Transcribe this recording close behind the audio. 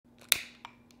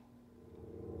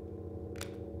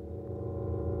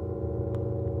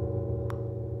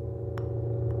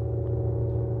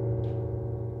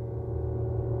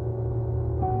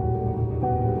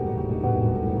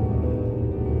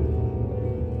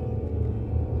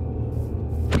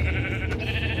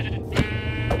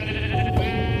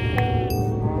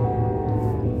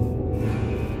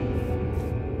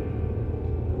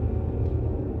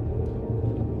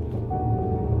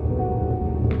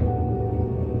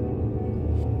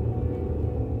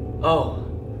Oh,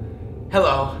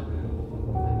 hello.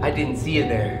 I didn't see you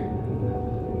there.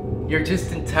 You're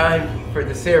just in time for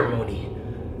the ceremony.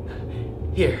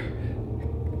 Here,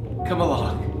 come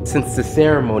along. Since the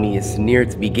ceremony is near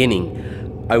its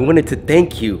beginning, I wanted to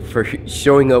thank you for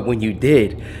showing up when you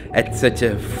did at such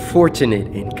a fortunate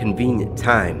and convenient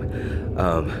time.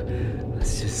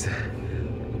 Let's just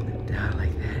down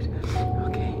like that.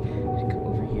 Okay, come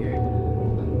over here.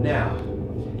 Now,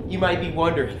 you might be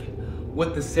wondering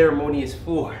what the ceremony is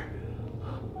for.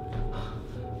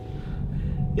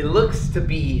 It looks to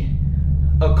be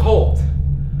a cult.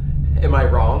 Am I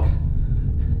wrong?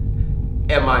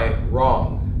 Am I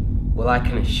wrong? Well, I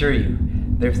can assure you,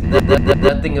 there's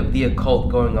nothing of the occult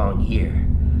going on here.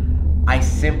 I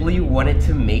simply wanted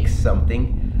to make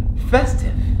something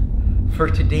festive for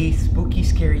today's Spooky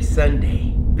Scary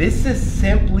Sunday. This is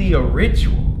simply a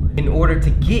ritual in order to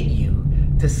get you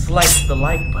to slice the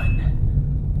like button.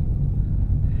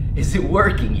 Is it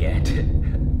working yet?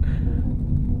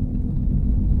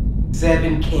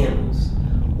 7 candles,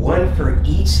 one for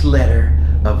each letter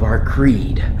of our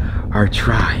creed, our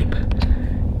tribe.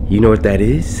 You know what that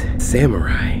is?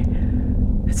 Samurai.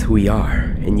 That's who we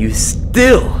are. And you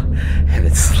still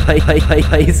haven't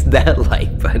sliced that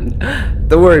like button.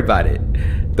 Don't worry about it.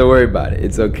 Don't worry about it.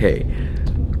 It's okay.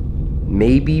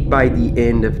 Maybe by the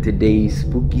end of today's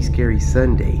Spooky Scary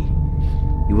Sunday,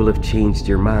 you will have changed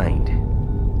your mind.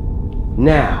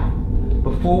 Now,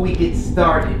 before we get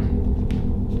started,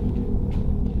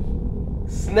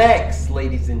 snacks,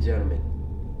 ladies and gentlemen.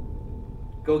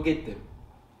 Go get them.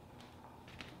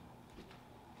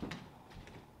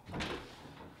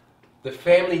 The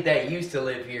family that used to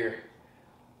live here,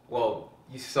 well,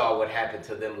 you saw what happened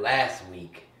to them last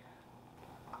week.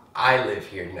 I live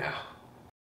here now.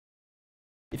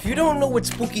 If you don't know what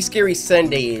Spooky Scary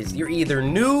Sunday is, you're either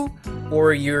new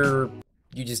or you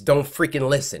just don't freaking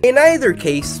listen. In either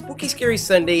case, Spooky Scary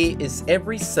Sunday is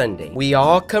every Sunday. We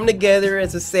all come together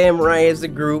as a samurai, as a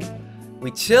group.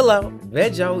 We chill out,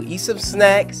 veg out, eat some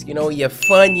snacks, you know, your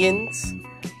Funyuns,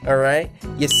 alright?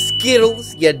 Your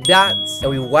Skittles, your Dots,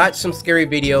 and we watch some scary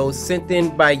videos sent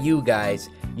in by you guys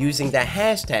using the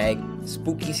hashtag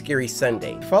Spooky Scary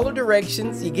Sunday. Follow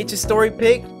directions, you get your story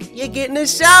picked, you're getting a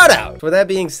shout out. With that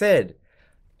being said,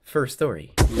 first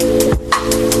story.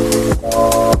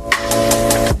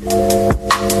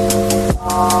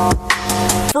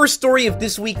 First story of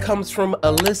this week comes from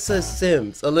Alyssa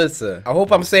Sims. Alyssa, I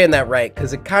hope I'm saying that right,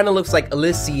 because it kind of looks like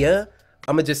Alicia.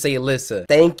 I'm gonna just say Alyssa.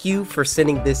 Thank you for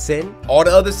sending this in. All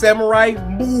the other samurai,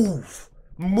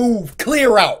 move,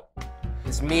 clear out.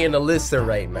 It's me and Alyssa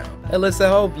right now. Alyssa, I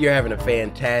hope you're having a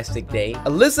fantastic day.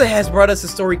 Alyssa has brought us a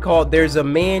story called There's a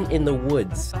Man in the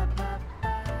Woods.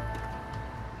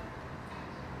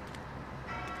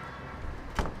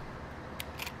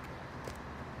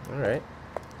 Alright.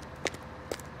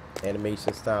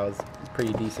 Animation style is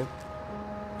pretty decent.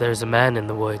 There's a man in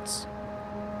the woods.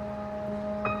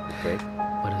 Okay.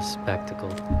 What a spectacle.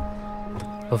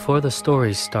 Before the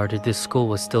story started, this school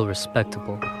was still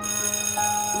respectable.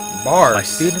 Bars. My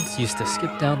students used to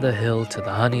skip down the hill to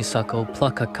the honeysuckle,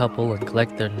 pluck a couple, and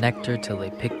collect their nectar till they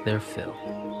picked their fill.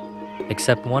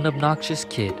 Except one obnoxious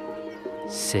kid,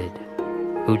 Sid,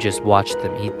 who just watched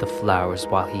them eat the flowers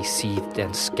while he seethed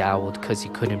and scowled because he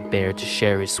couldn't bear to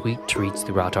share his sweet treats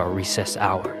throughout our recess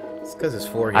hour. It's because his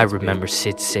forehead. I remember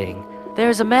Sid saying,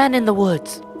 "There's a man in the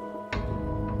woods."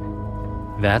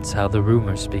 That's how the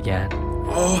rumors began.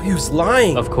 Oh, he was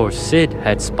lying. Of course, Sid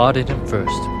had spotted him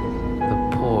first. The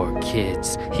poor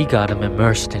kids. He got him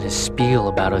immersed in his spiel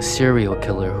about a serial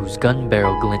killer whose gun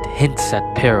barrel glint hints at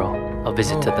peril. A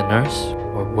visit to the nurse,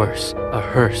 or worse, a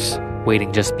hearse,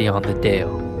 waiting just beyond the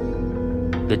dale.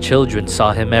 The children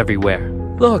saw him everywhere.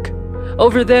 "Look,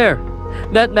 over there!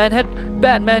 That man had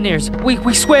Batman ears,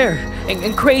 we swear,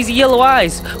 and crazy yellow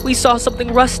eyes. We saw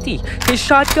something rusty. His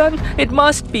shotgun? It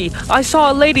must be. I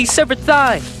saw a lady's severed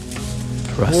thigh."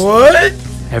 Trust What? me,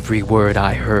 every word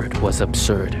I heard was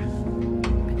absurd.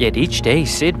 Yet each day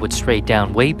Sid would stray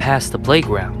down way past the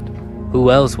playground. Who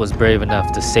else was brave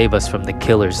enough to save us from the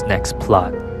killer's next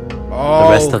plot? Oh, The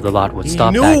rest of the lot would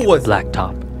stop knew back it at was- the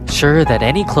blacktop, sure that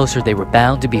any closer they were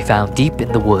bound to be found deep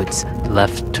in the woods,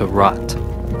 left to rot.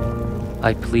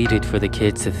 I pleaded for the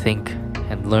kids to think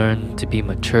and learn to be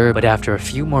mature, but after a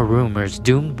few more rumors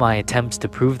doomed my attempts to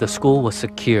prove the school was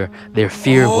secure, their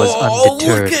fear was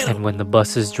undeterred, and when the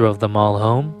buses drove them all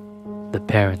home, the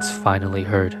parents finally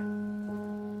heard.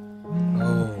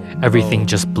 Everything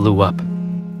just blew up.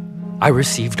 I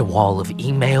received a wall of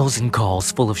emails and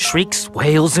calls full of shrieks,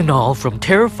 wails, and all from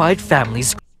terrified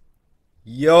families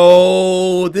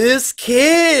Yo, this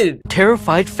kid!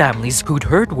 Terrified families who'd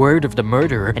heard word of the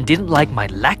murderer and didn't like my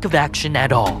lack of action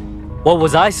at all. What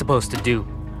was I supposed to do?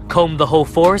 Comb the whole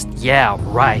forest? Yeah,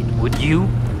 right. Would you?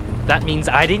 That means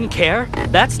I didn't care?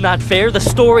 That's not fair. The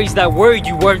stories that were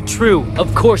you weren't true.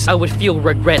 Of course I would feel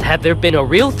regret had there been a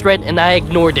real threat and I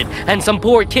ignored it, and some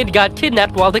poor kid got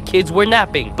kidnapped while the kids were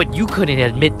napping. But you couldn't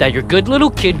admit that your good little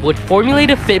kid would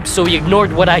formulate a fib, so you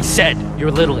ignored what I said.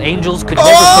 Your little angels could never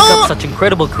cook up such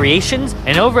incredible creations.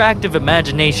 An overactive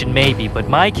imagination maybe, but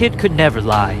my kid could never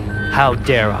lie. How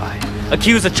dare I?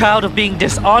 Accuse a child of being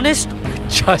dishonest?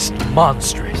 Just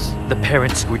monstrous. The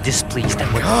parents were displeased, and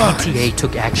when PTA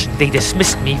took action, they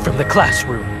dismissed me from the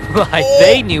classroom. Like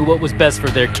they knew what was best for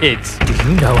their kids. Do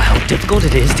you know how difficult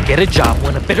it is to get a job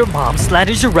when a bitter mom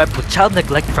slanders your rep with child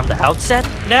neglect from the outset?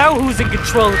 Now who's in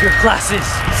control of your classes?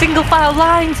 Single file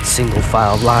lines? Single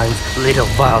file lines. Little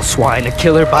vile swine, a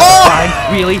killer by the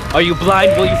vine. Really? Are you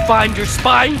blind? Will you find your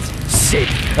spines? Sid,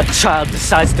 a child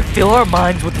decides to fill our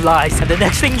minds with lies, and the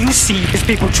next thing you see is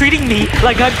people treating me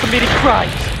like I'm committing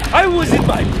crimes. I was in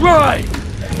my prime.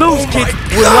 Those kids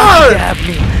were lucky to have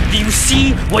me. Do you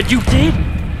see what you did?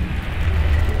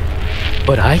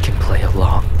 But I can play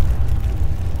along.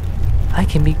 I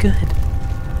can be good.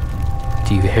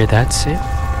 Do you hear that, Sid?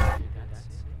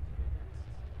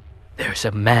 There's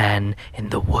a man in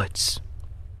the woods.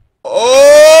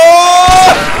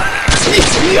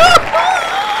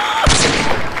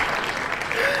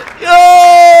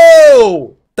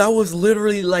 Yo! That was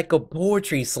literally like a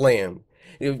poetry slam.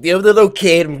 The other little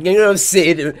kid, you know,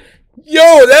 Sid.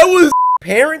 Yo, that was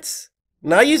parents.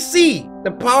 Now you see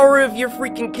the power of your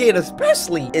freaking kid,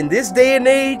 especially in this day and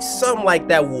age. Something like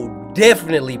that will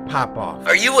definitely pop off.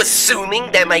 Are you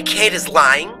assuming that my kid is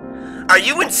lying? Are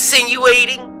you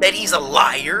insinuating that he's a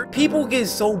liar? People get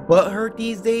so butthurt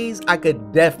these days. I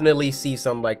could definitely see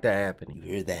something like that happening. You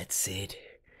hear that, Sid?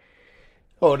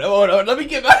 Hold on, let me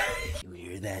get my... You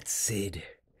hear that, Sid?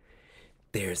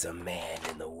 There's a man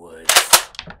in the woods.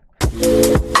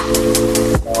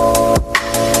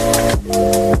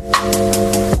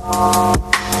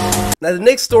 Now the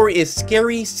next story is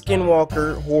Scary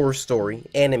Skinwalker Horror Story,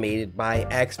 animated by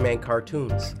Axeman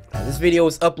Cartoons. Now, this video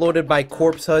is uploaded by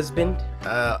Corpse Husband.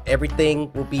 Everything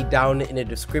will be down in the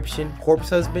description. Corpse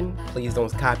Husband, please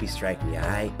don't copy strike me,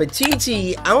 alright? But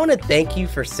Chi-Chi, I want to thank you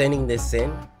for sending this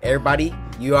in. Everybody,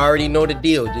 you already know the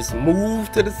deal. Just move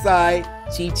to the side.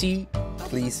 Chi-Chi,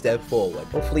 please step forward.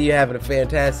 Hopefully you're having a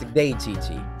fantastic day,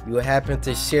 Chi-Chi. You happen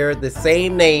to share the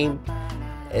same name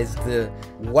as the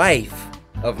wife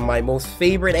of my most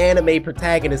favorite anime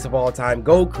protagonist of all time,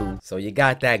 Goku. So you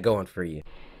got that going for you.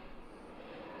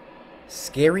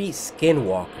 Scary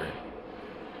Skinwalker.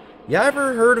 Y'all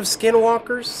ever heard of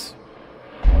skinwalkers?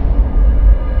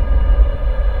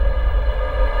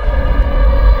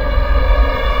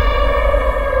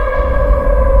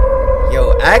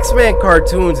 Yo, Axeman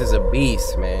Cartoons is a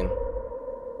beast, man.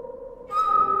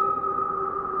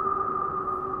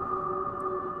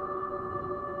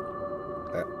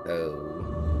 Uh-oh.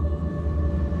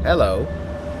 Hello.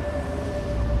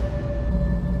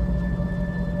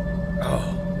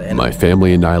 Oh, my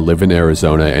family and I live in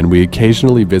Arizona, and we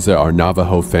occasionally visit our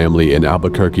Navajo family in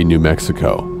Albuquerque, New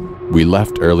Mexico. We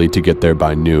left early to get there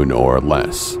by noon or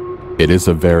less. It is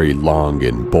a very long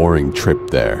and boring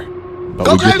trip there. But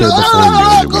we get there before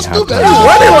noon and we have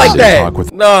running like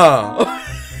that. Nah.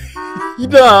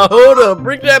 Nah, hold up.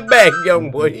 Bring that back,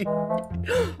 young boy.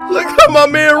 Look how my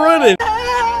man running.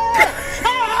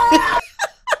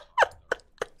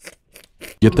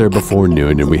 Get there before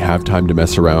noon and we have time to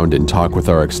mess around and talk with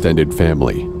our extended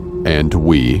family. And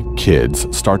we, kids,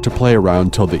 start to play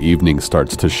around till the evening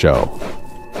starts to show.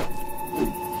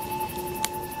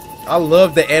 I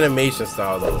love the animation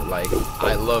style though, like,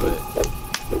 I love it.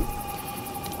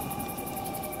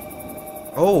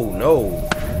 Oh no.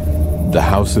 The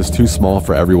house is too small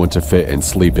for everyone to fit and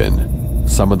sleep in.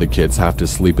 Some of the kids have to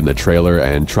sleep in the trailer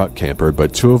and truck camper,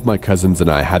 but two of my cousins and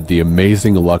I had the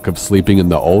amazing luck of sleeping in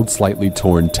the old, slightly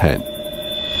torn tent.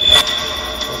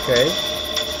 Okay.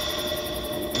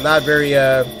 Not very,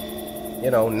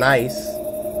 you know, nice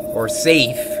or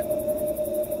safe.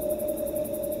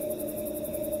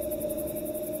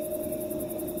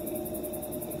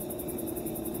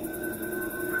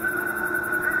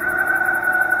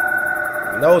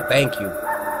 No, thank you.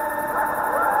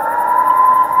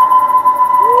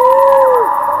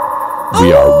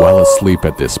 We are well asleep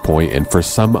at this point, and for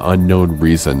some unknown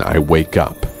reason, I wake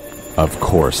up. Of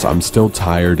course, I'm still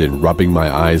tired and rubbing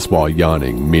my eyes while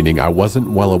yawning, meaning I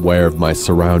wasn't well aware of my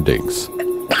surroundings.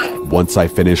 Once I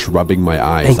finish rubbing my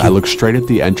eyes, I look straight at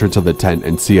the entrance of the tent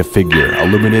and see a figure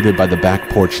illuminated by the back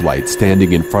porch light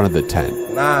standing in front of the tent.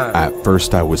 At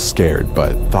first I was scared,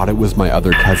 but thought it was my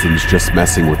other cousins just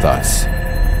messing with us.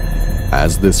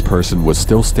 As this person was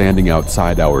still standing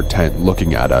outside our tent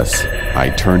looking at us, I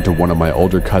turned to one of my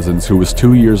older cousins who was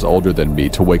 2 years older than me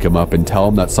to wake him up and tell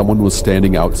him that someone was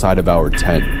standing outside of our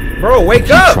tent. Bro, wake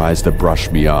up! He tries to brush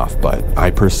me off, but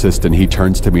I persist and he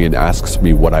turns to me and asks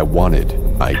me what I wanted.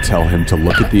 I tell him to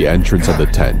look at the entrance of the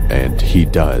tent, and he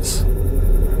does.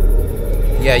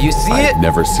 Yeah, you see it? I've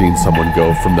never seen someone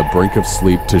go from the brink of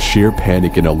sleep to sheer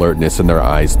panic and alertness in their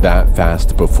eyes that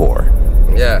fast before.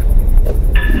 Yeah.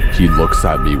 He looks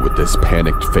at me with this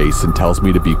panicked face and tells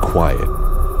me to be quiet.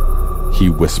 He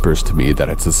whispers to me that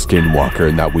it's a skinwalker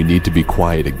and that we need to be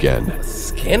quiet again.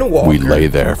 Skinwalker? We lay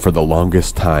there for the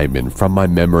longest time, and from my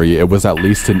memory, it was at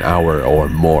least an hour or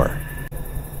more.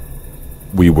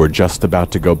 We were just about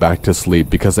to go back to sleep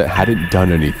because it hadn't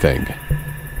done anything.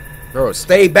 Bro,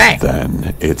 stay back!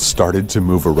 Then it started to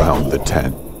move around the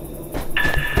tent.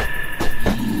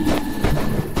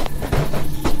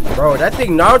 Bro, that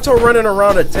thing Naruto running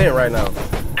around the tent right now.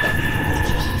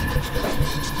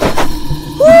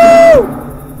 Woo!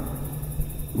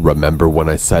 Remember when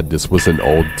I said this was an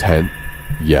old tent?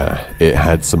 Yeah, it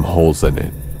had some holes in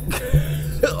it.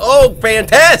 Oh,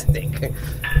 fantastic!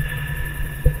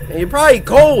 And you're probably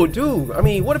cold, too. I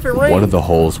mean, what if it rains? One of the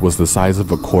holes was the size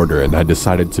of a quarter, and I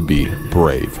decided to be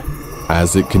brave.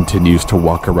 As it continues to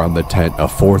walk around the tent a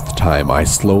fourth time, I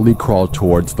slowly crawl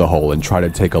towards the hole and try to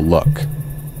take a look.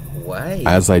 Why?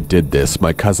 As I did this,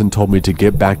 my cousin told me to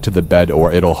get back to the bed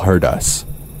or it'll hurt us.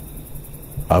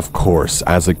 Of course,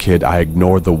 as a kid, I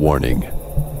ignored the warning.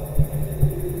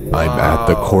 Wow. I'm at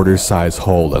the quarter-size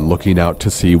hole and looking out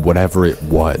to see whatever it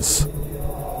was.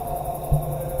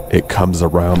 It comes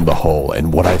around the hole,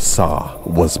 and what I saw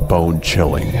was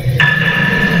bone-chilling.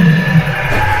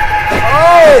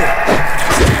 Oh!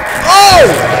 Oh!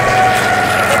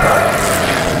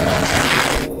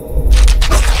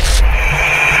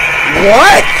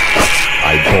 What?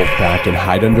 I bolt back and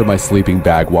hide under my sleeping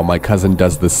bag while my cousin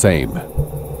does the same.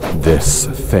 This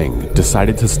thing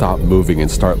decided to stop moving and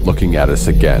start looking at us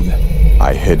again.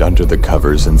 I hid under the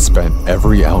covers and spent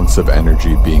every ounce of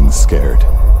energy being scared.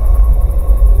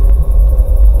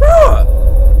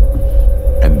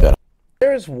 And then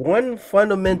there's one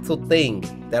fundamental thing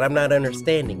that I'm not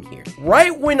understanding here.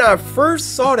 Right when I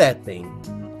first saw that thing,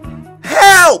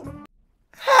 help!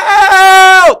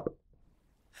 Help!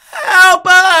 Help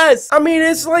us! I mean,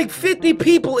 it's like 50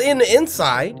 people in the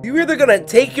inside. You're either gonna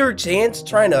take your chance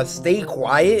trying to stay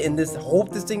quiet and just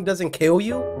hope this thing doesn't kill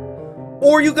you,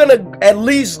 or you're gonna at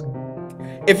least,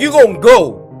 if you're gonna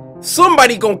go,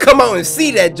 somebody gonna come out and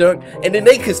see that junk, and then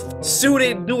they could shoot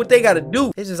it and do what they gotta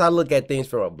do. It's just I look at things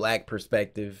from a black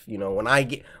perspective. You know,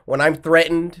 when I'm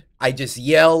threatened, I just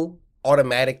yell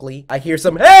automatically. I hear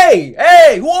some, hey,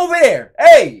 hey, who over there?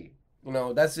 Hey, you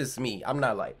know, that's just me. I'm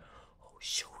not like, oh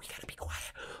shoot, we gotta be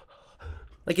quiet.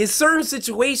 Like, it's certain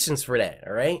situations for that,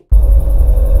 all right?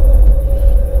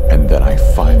 And then I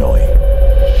finally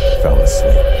fell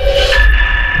asleep.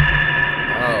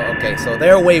 Oh, okay, so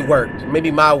their way worked.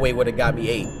 Maybe my way would have got me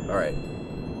 8. All right.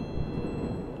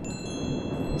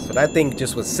 So that thing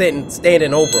just was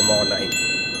standing over him all night.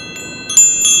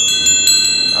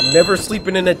 I'm never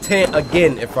sleeping in a tent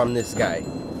again if I'm this guy.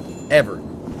 Ever.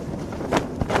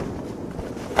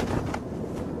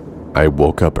 I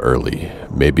woke up early,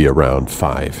 maybe around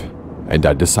 5, and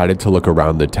I decided to look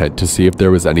around the tent to see if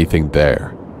there was anything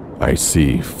there. I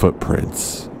see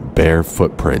footprints. Bare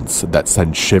footprints that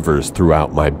send shivers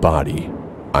throughout my body.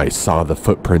 I saw the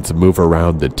footprints move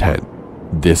around the tent.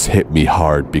 This hit me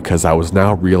hard because I was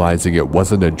now realizing it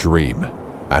wasn't a dream.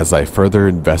 As I further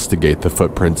investigate the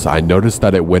footprints, I noticed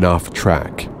that it went off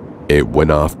track. It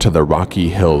went off to the rocky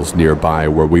hills nearby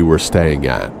where we were staying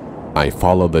at. I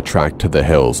follow the track to the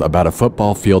hills about a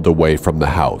football field away from the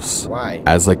house. Why?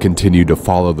 As I continue to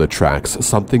follow the tracks,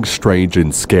 something strange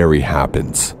and scary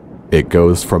happens. It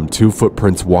goes from 2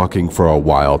 footprints walking for a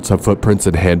while to footprints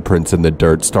and handprints in the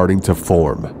dirt starting to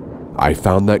form. I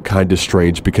found that kinda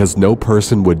strange because no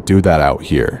person would do that out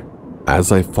here. As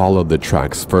I followed the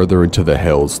tracks further into the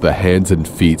hills, the hands and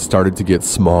feet started to get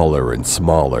smaller and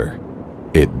smaller.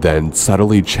 It then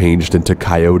subtly changed into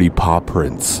coyote paw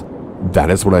prints.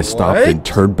 That is when I stopped and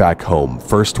turned back home,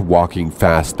 first walking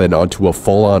fast, then onto a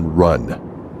full-on run.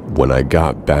 When I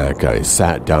got back, I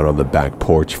sat down on the back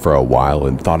porch for a while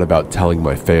and thought about telling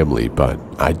my family, but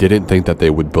I didn't think that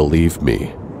they would believe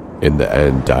me. In the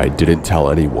end, I didn't tell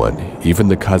anyone, even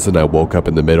the cousin I woke up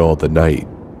in the middle of the night.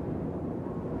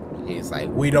 He's like,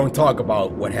 we don't talk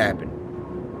about what happened.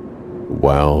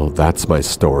 Well, that's my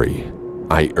story.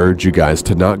 I urge you guys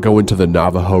to not go into the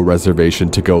Navajo reservation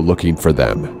to go looking for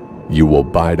them. You will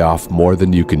bite off more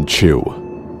than you can chew.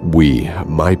 We,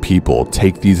 my people,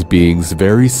 take these beings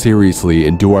very seriously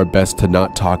and do our best to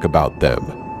not talk about them.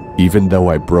 Even though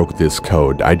I broke this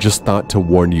code, I just thought to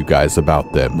warn you guys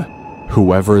about them.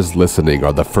 Whoever is listening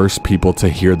are the first people to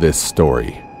hear this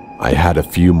story. I had a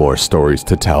few more stories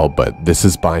to tell, but this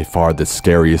is by far the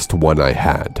scariest one I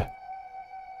had.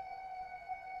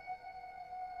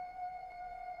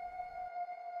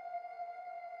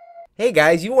 Hey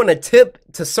guys, you want a tip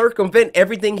to circumvent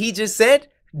everything he just said?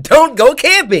 Don't go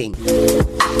camping!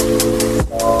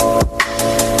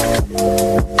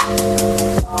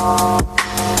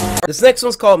 This next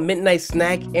one's called Midnight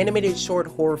Snack, animated short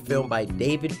horror film by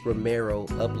David Romero,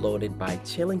 uploaded by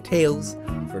Chilling Tales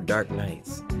for Dark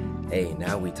Nights. Hey,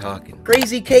 now we talking.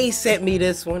 Crazy K sent me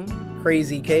this one.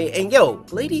 Crazy K. And yo,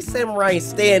 Lady Samurai,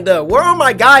 stand up. Where are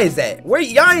my guys at? Where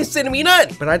y'all ain't sending me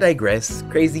nothing? But I digress.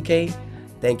 Crazy K,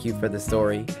 thank you for the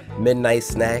story. Midnight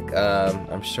Snack,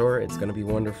 I'm sure it's gonna be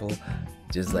wonderful,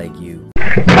 just like you.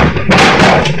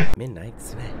 Midnight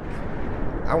Snack.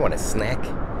 I want a snack.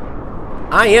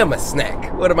 I am a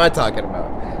snack. What am I talking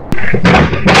about?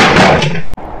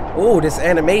 Oh, this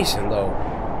animation though.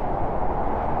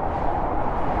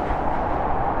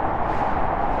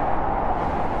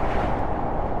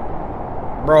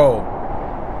 Bro,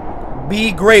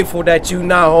 be grateful that you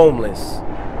not homeless.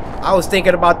 I was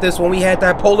thinking about this when we had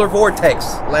that polar vortex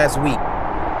last week.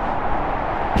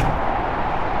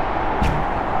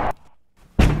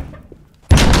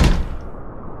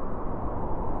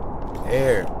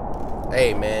 There.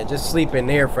 Hey man, just sleep in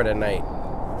there for the night.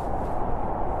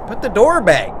 Put the door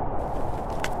back.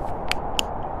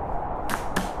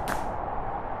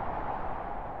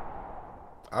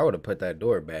 I would have put that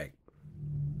door back.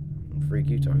 What the freak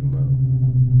you talking about?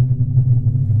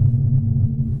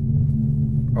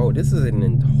 Oh, this is an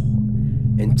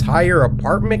entire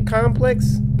apartment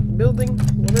complex building,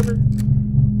 whatever.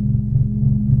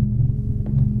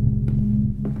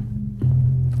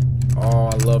 Oh,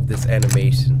 I love this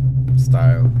animation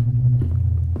style.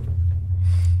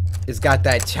 It's got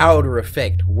that chowder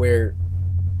effect where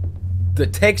the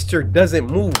texture doesn't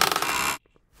move.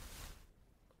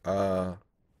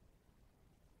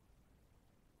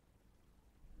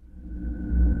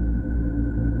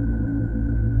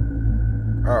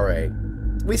 All right,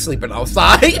 we sleeping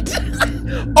outside.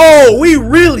 Oh, we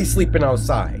really sleeping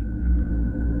outside.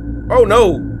 Oh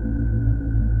no.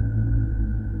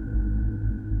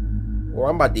 Or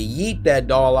I'm about to yeet that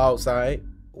doll outside.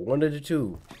 One of the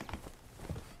two.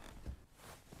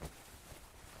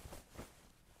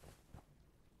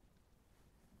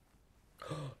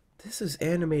 This is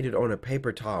animated on a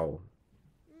paper towel.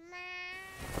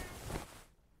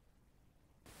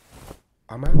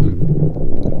 I'm out.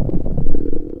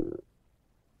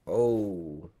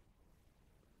 Oh.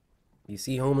 You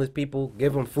see homeless people?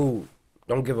 Give them food.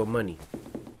 Don't give them money.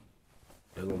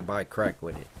 They're gonna buy crack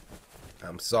with it.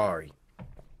 I'm sorry.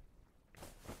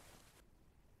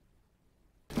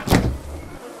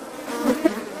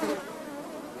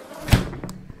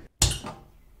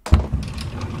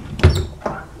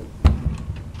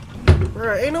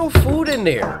 Bruh, ain't no food in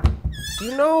there.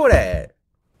 You know that.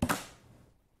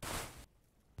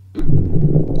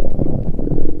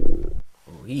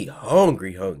 Oh, he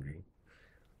hungry.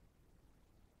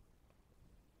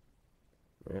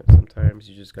 Yeah, sometimes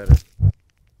you just gotta...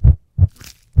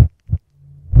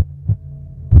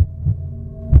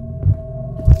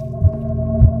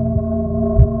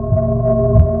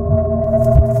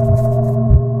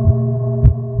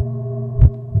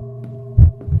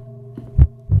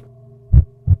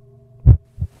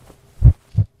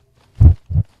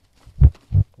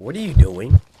 What are you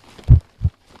doing?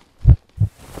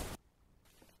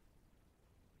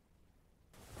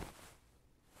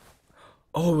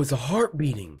 Oh, it was a heart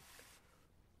beating.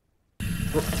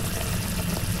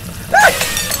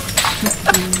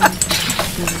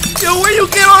 Yo, where you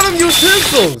get all them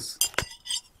utensils?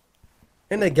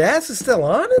 And the gas is still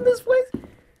on in this place?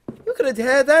 You could have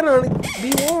had that on and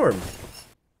be warm.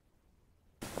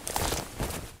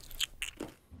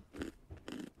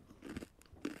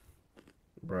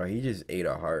 Bro, he just ate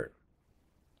a heart.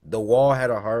 The wall had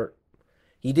a heart.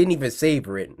 He didn't even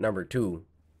savor it, number 2.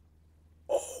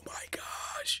 Oh my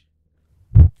gosh.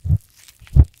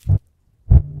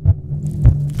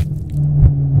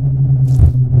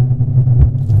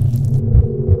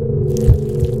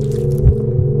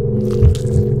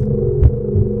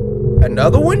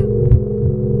 Another one?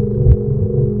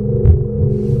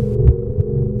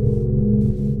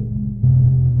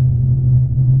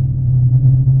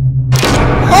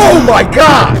 Oh my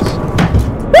gosh!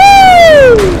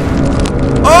 Woo!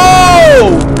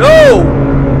 Oh no!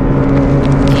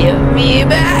 Give me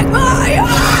back my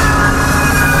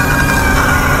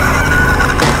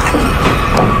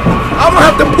I'm gonna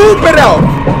have to poop it out!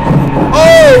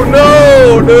 Oh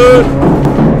no, dude!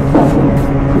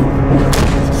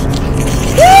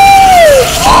 Woo!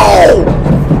 Oh!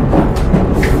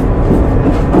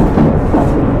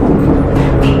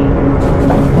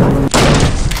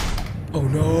 Oh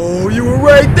no, you were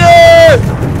right there!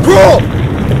 Bro!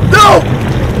 No!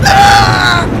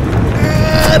 Ah!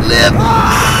 Live!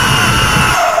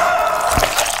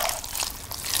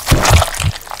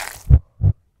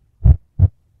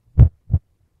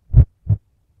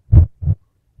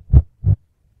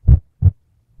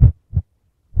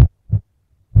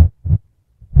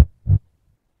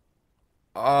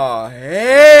 Oh,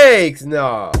 heck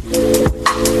no!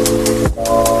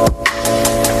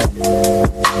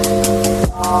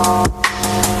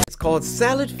 It's called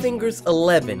Salad Fingers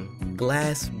 11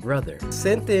 Glass Brother.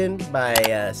 Sent in by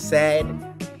Sad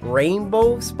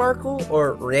Rainbow Sparkle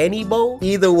or Rainbow.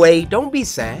 Either way, don't be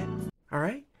sad,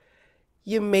 alright?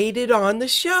 You made it on the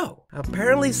show.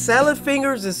 Apparently Salad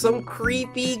Fingers is some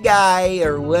creepy guy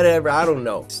or whatever, I don't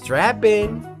know. Strap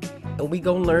in and we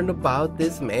gonna learn about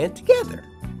this man together.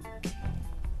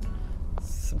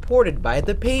 Supported by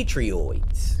the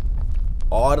Patriots.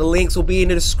 All the links will be in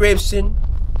the description.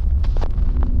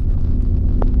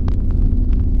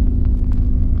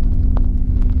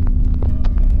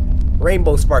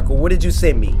 Rainbow Sparkle, what did you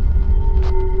send me?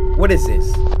 What is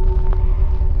this?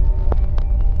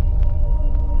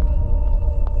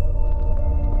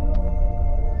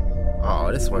 Oh,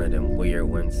 this is one of them weird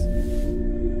ones.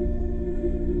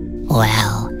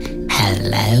 Well,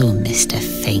 hello, Mr.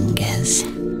 Fingers.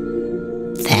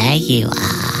 There you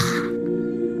are.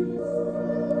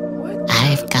 What?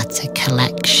 I've got a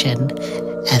collection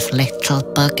of little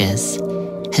buggers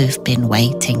who've been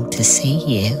waiting to see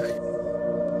you.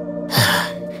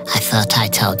 I thought I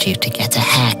told you to get a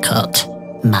haircut,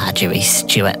 Marjorie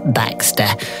Stewart Baxter.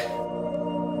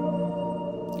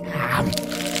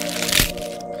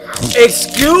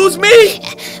 Excuse me?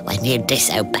 When you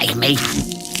disobey me,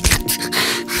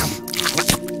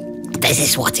 this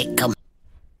is what it comes.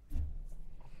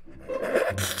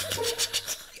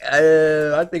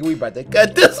 I think we about to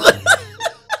cut this one.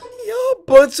 Y'all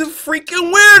bunch of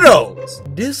freaking weirdos.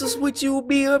 This is what you will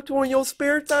be up to in your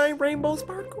spare time, Rainbow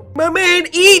Sparkle? My man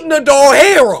eating the dog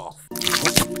hair off.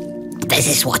 This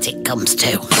is what it comes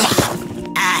to.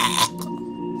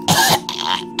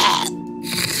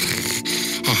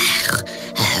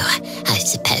 I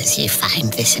suppose you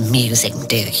find this amusing,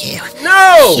 do you?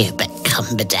 No! Hubert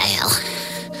Cumberdale.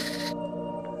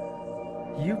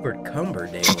 Hubert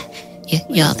Cumberdale.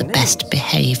 You're the best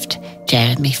behaved,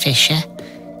 Jeremy Fisher.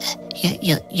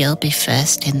 You'll be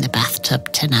first in the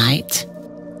bathtub tonight.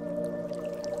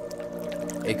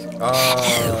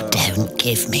 Oh, don't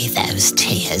give me those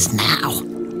tears now.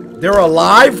 They're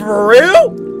alive for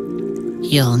real?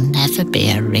 You'll never be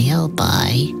a real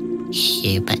boy,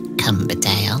 Hubert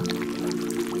Cumberdale.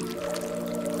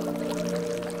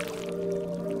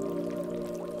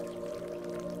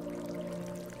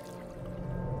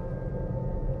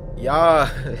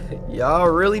 Y'all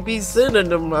really be sending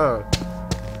them, huh?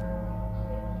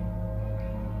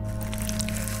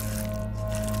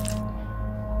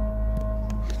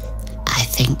 I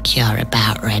think you're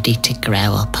about ready to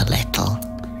grow up a little,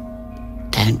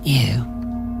 don't you?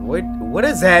 What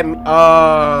does that mean?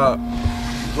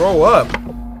 Grow up?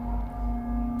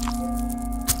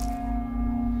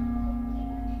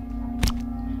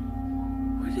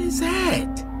 What is that?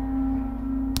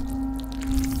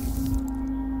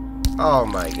 Oh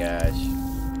my gosh.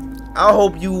 I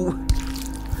hope y'all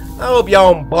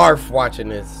don't barf watching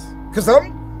this. Cause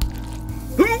I'm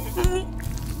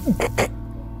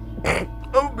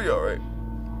gonna be alright.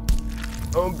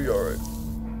 I'm gonna be alright.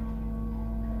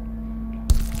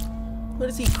 What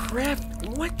is he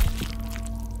crafting? What?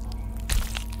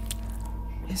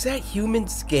 Is that human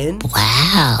skin?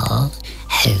 Well,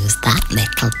 who's that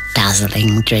little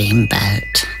dazzling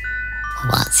dreamboat?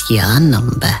 What's your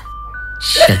number?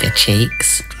 Sugar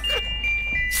cheeks,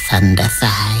 thunder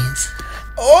thighs.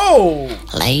 Oh!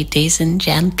 Ladies and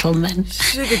gentlemen,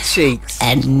 Sugar cheeks.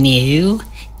 a new,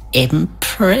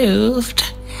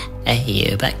 improved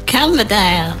Hubert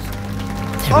Cumberdale.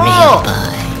 The real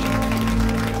boy.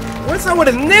 What's up with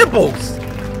his nipples?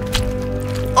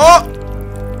 Oh!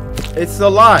 It's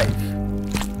alive.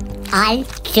 I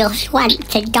just want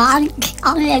to dance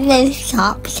on the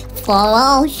rooftops for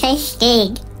all to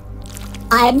see.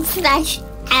 I'm fresh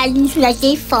and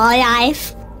ready for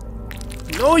life.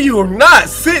 No, you are not.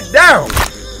 Sit down.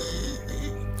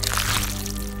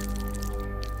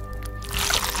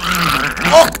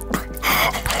 Oh.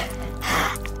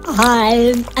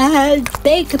 I'm a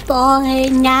big boy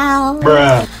now.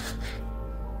 Bruh.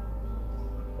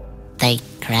 They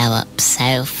grow up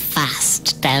so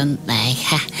fast, don't they?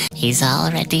 He's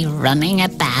already running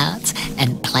about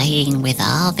and playing with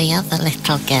all the other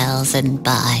little girls and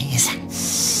boys.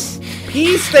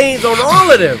 Pee stains on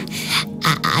all of them.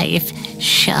 I've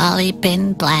surely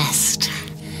been blessed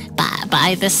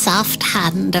by the soft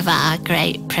hand of our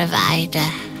great provider.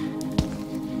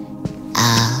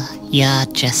 Oh, you're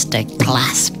just a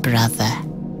glass brother.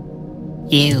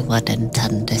 You wouldn't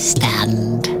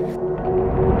understand.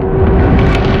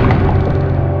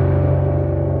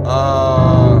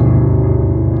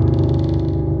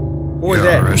 Who was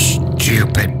that? You're a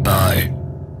stupid boy.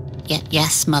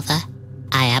 Yes, Mother.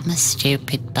 I am a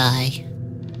stupid boy.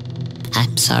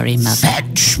 I'm sorry, Mother.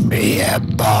 Fetch me a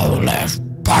bowl of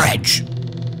porridge.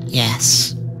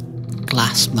 Yes,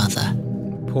 glass Mother.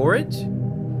 Porridge?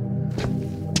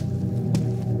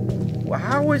 Well,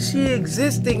 how is she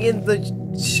existing in the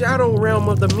shadow realm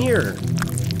of the mirror?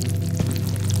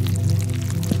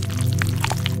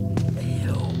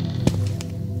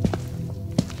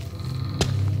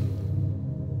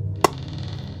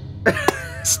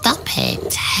 Stop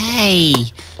it. Hey,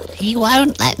 he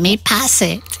won't let me pass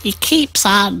it. He keeps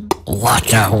on.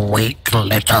 What a weak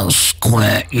little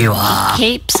squirt you are.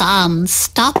 Keeps on.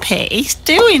 Stop it. He's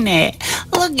doing it.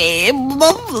 Look at him.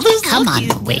 Come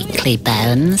on, weakly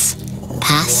bones.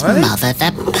 Pass What? Mother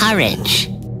the porridge.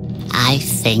 I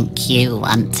think you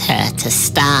want her to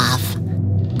starve.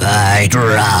 I'd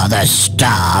rather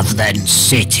starve than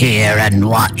sit here and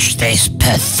watch this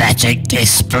pathetic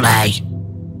display.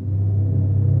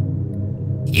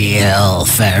 You'll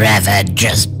forever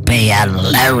just be a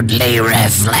lonely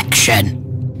reflection.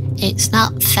 It's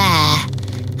not fair.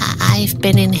 I've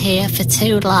been in here for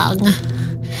too long.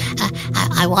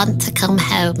 I want to come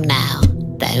home now.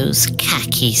 Those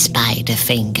khaki spider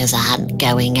fingers aren't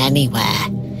going anywhere.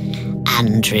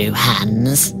 Andrew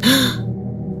Hands.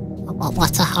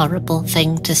 What a horrible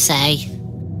thing to say.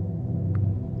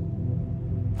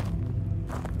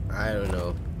 I don't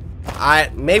know.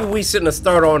 Maybe we shouldn't have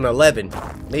started on 11.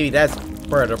 Maybe that's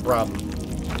part of the problem.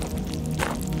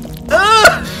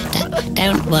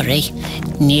 Don't worry.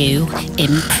 New,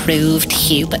 improved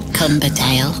Hubert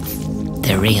Cumberdale,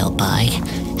 the real boy.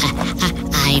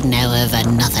 I know of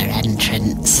another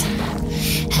entrance.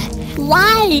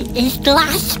 Why is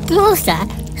Glass Brother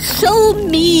so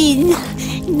mean,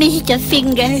 Mr.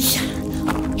 Fingers?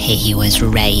 He was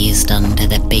raised under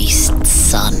the beast's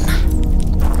son.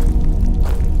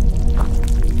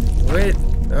 Wait,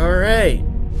 alright.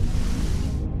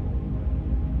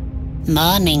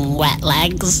 Morning, wet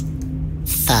legs.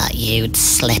 Thought you'd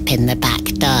slip in the back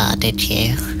door, did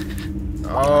you?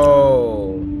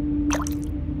 Oh.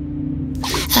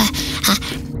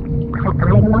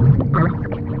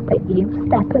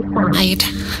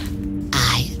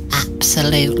 I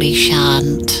absolutely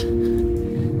shan't.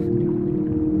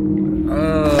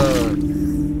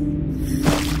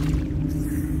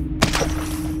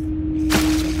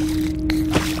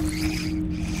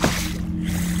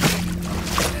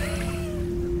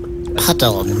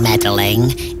 Puddle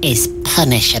meddling is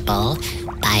punishable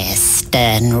by a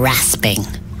stern rasping.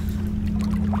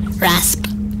 Rasp.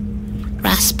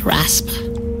 Rasp, rasp.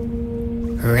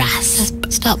 Rasp.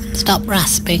 Stop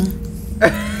rasping.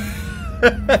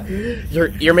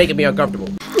 You're making me uncomfortable.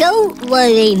 Don't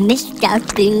worry, Mr.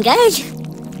 Fingers.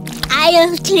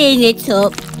 I'll clean it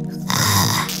up.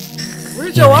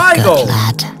 Where'd your eye Good go?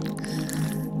 lad.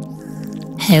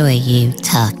 Who are you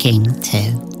talking to?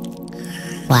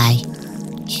 Why,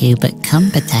 Hubert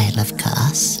Cumberdale, of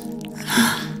course.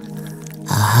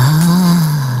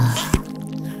 Ah,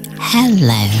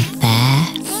 hello there,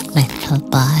 little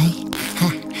boy.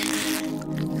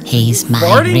 He's my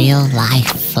Marty?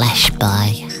 real-life flesh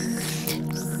boy.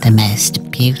 The most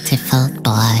beautiful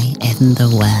boy in the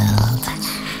world.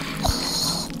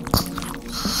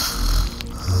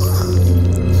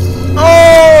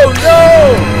 Oh no!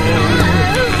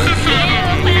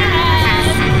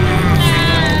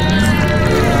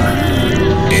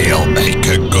 He'll make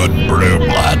a good broom,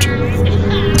 lad.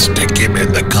 Stick him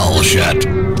in the coal shed.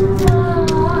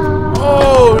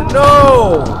 Oh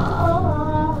no!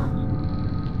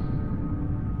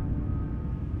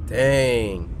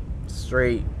 Dang.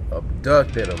 Straight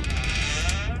abducted him.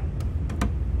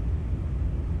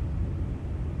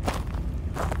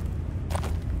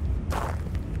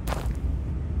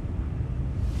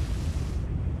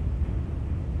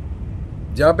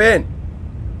 Jump in.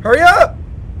 Hurry up!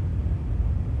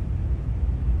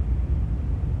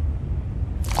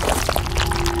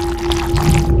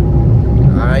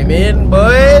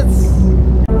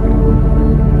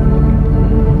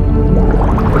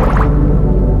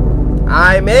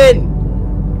 I'm in.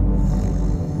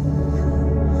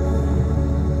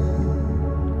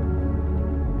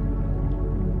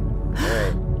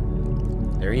 Alright.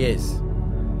 There he is.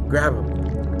 Grab him.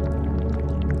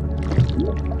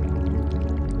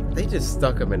 They just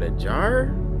stuck him in a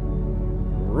jar?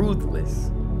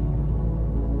 Ruthless.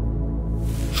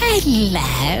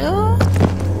 Hello.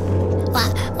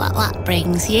 What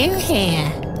brings you here?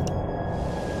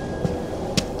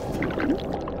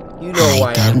 You know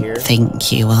why I'm here. I don't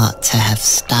think you ought to have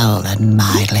stolen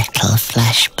my little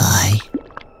flesh boy.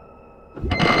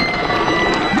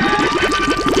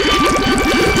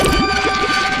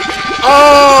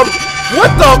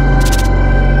 What the?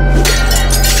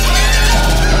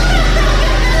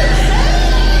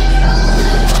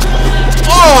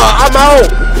 Oh, I'm out.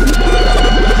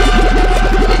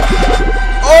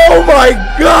 Oh my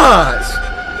gosh.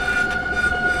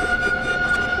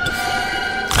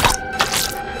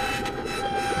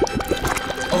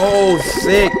 Oh,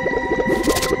 sick.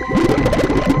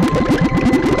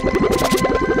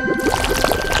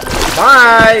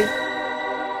 Bye.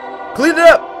 Clean it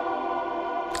up.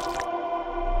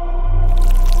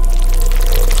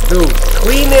 Dude,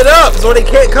 clean it up so they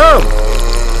can't come.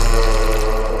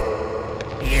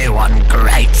 You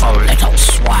ungrateful little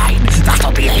swine.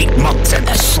 That'll be 8 months in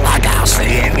the slug house for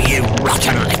you, you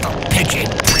rotten little pigeon.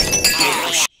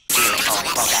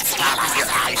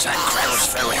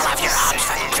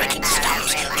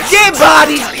 Get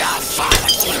body!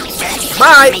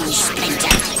 Bye!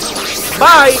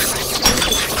 Bye!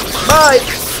 Bye!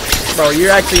 Bro,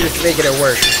 you're actually just making it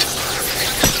worse.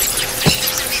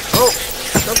 Oh,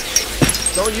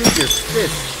 don't use your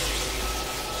fist.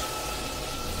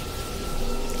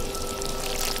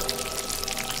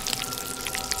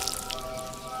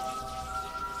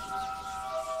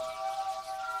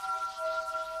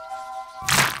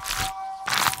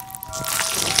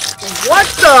 What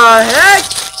the heck?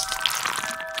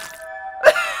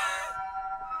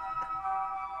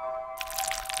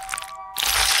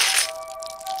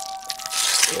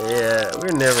 Yeah,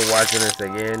 we're never watching this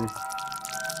again.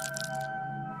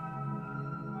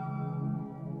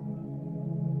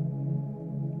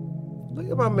 Look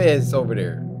at my man's over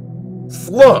there.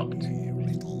 Slumped. You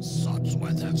little sod's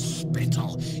worth of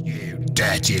spittle. You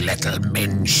dirty little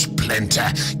minge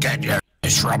splinter. Get your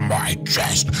ass from my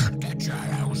chest. Get your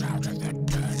nose out of the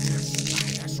dirt.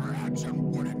 Rats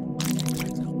and wooden.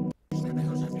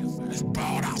 This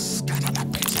board, I'll scatter the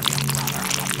bits of your brother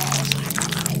on the balls like a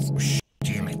little shit,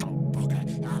 you little bugger.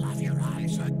 I'll have your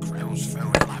eyes for crow's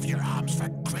food. I'll have your arms for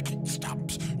cricket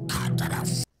stumps. I'm gonna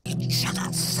shut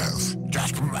up, filth.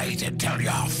 Just wait until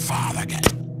your father gets.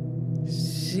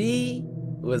 She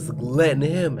was letting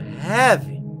him have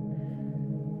it.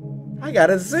 I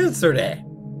gotta censor that.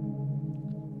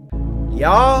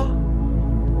 Y'all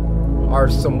are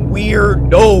some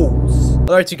weirdos.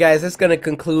 Alright, you guys, that's gonna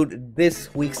conclude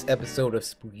this week's episode of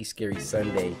Spooky Scary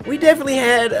Sunday. We definitely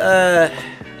had a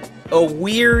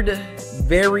weird,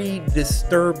 very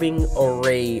disturbing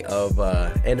array of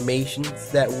animations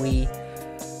that we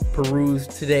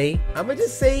perused today. I'ma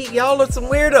just say y'all are some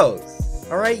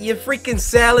weirdos. Alright, you freaking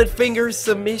salad fingers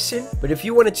submission. But if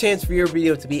you want a chance for your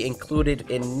video to be included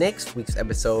in next week's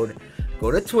episode, go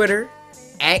to Twitter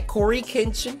at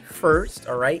CORYKENSHIN first,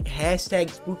 alright? Hashtag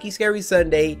Spooky Scary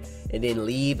Sunday, and then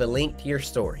leave a link to your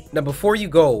story. Now before you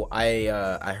go, I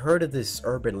heard of this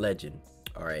urban legend.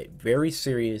 Alright, very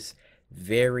serious,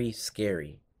 very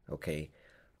scary. Okay.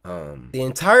 The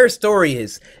entire story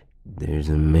is there's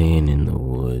a man in the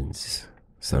woods.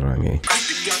 Sarange.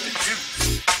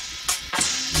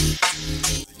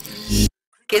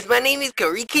 Cause my name is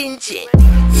CORYKENSHIN.